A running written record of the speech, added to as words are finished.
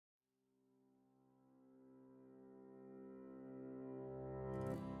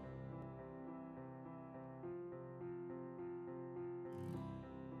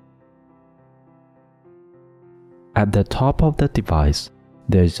At the top of the device,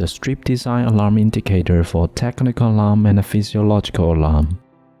 there is a strip design alarm indicator for technical alarm and a physiological alarm.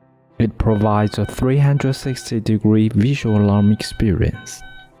 It provides a 360-degree visual alarm experience.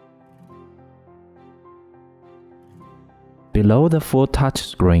 Below the full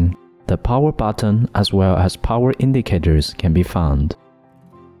touchscreen, the power button as well as power indicators can be found.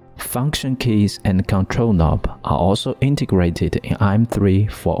 Function keys and control knob are also integrated in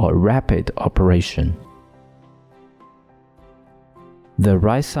iM3 for a rapid operation. The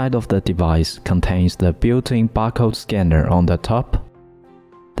right side of the device contains the built-in barcode scanner on the top,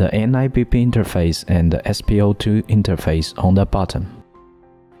 the NIBP interface and the SPO2 interface on the bottom.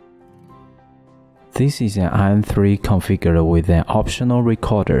 This is an iM3 configured with an optional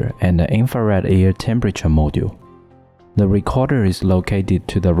recorder and an infrared air temperature module. The recorder is located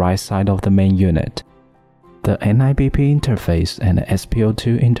to the right side of the main unit. The NIBP interface and the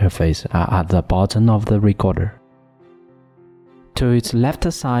SPO2 interface are at the bottom of the recorder. To its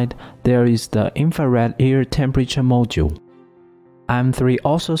left side, there is the infrared air temperature module. iM3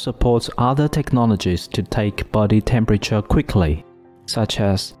 also supports other technologies to take body temperature quickly, such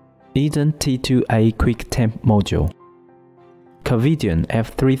as EDAN T2A Quick Temp module, Covidien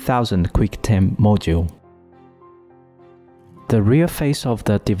F3000 Quick Temp module. The rear face of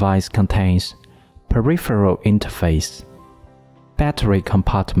the device contains peripheral interface, battery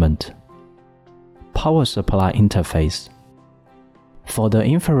compartment, power supply interface. For the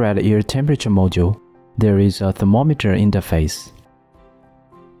infrared air temperature module, there is a thermometer interface.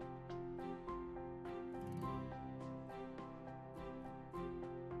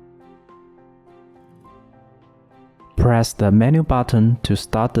 Press the menu button to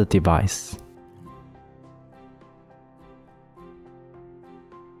start the device.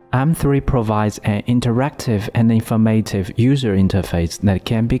 iM3 provides an interactive and informative user interface that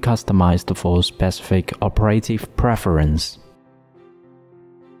can be customized for specific operative preference.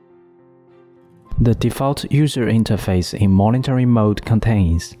 The default user interface in monitoring mode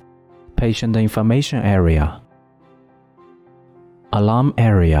contains patient information area, alarm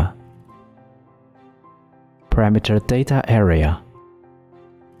area, parameter data area,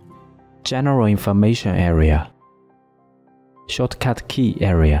 general information area, shortcut key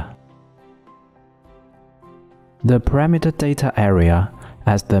area. The parameter data area,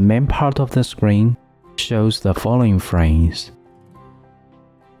 as the main part of the screen, shows the following frames: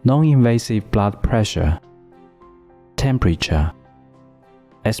 non-invasive blood pressure, temperature,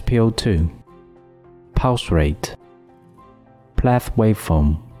 SPO2, pulse rate, pleth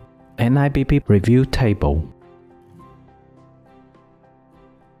waveform, NIBP review table.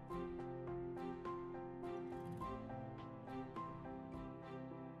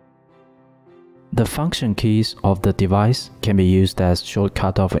 The function keys of the device can be used as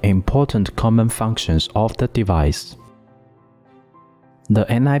shortcut of important common functions of the device. The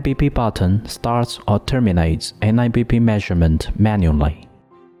NIBP button starts or terminates NIBP measurement manually.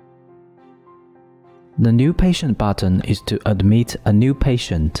 The New Patient button is to admit a new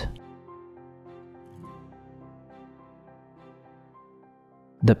patient.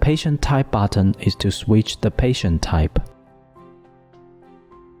 The Patient Type button is to switch the patient type.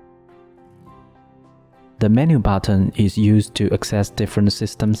 The Menu button is used to access different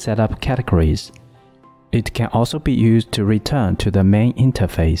system setup categories. It can also be used to return to the main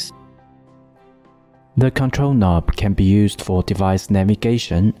interface. The Control knob can be used for device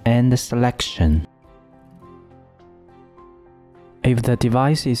navigation and selection. If the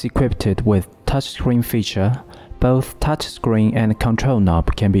device is equipped with touchscreen feature, both touchscreen and control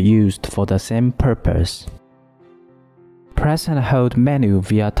knob can be used for the same purpose. Press and hold menu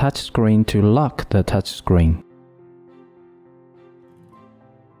via touchscreen to lock the touchscreen.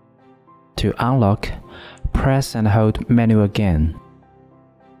 To unlock, press and hold menu again.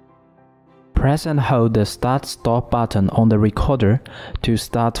 Press and hold the Start/Stop button on the recorder to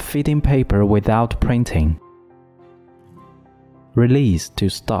start feeding paper without printing. Release to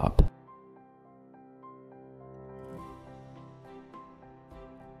stop.